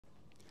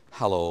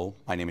Hello,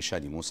 my name is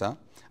Shadi Mousa.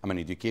 I'm an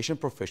education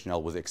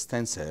professional with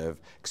extensive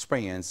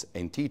experience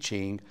in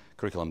teaching,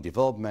 curriculum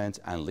development,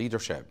 and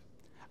leadership.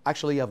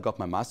 Actually, I've got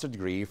my master's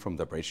degree from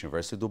the British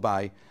University of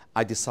Dubai.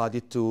 I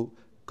decided to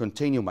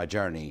continue my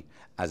journey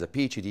as a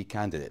PhD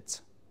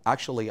candidate.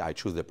 Actually, I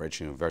chose the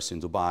British University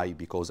in Dubai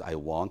because I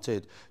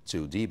wanted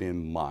to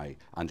deepen my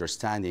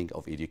understanding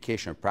of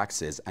education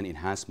practices and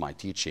enhance my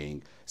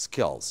teaching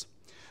skills.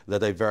 The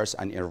diverse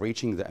and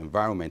enriching the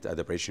environment at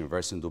the British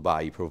University in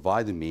Dubai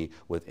provided me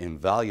with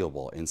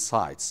invaluable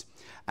insights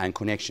and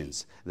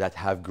connections that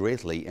have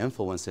greatly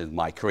influenced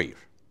my career.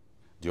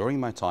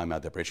 During my time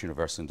at the British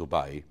University in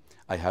Dubai,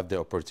 I have the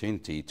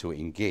opportunity to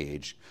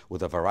engage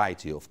with a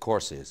variety of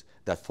courses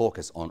that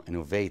focus on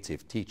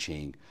innovative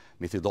teaching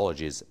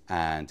methodologies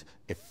and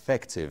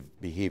effective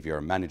behavior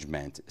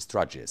management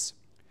strategies.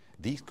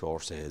 These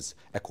courses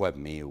equip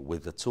me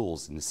with the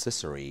tools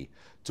necessary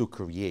to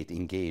create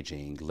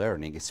engaging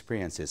learning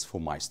experiences for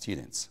my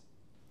students.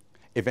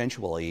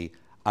 Eventually,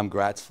 I'm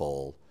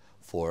grateful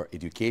for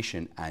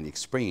education and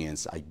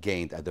experience I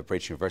gained at the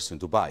British University in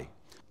Dubai.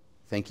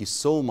 Thank you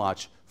so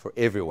much for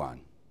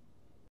everyone.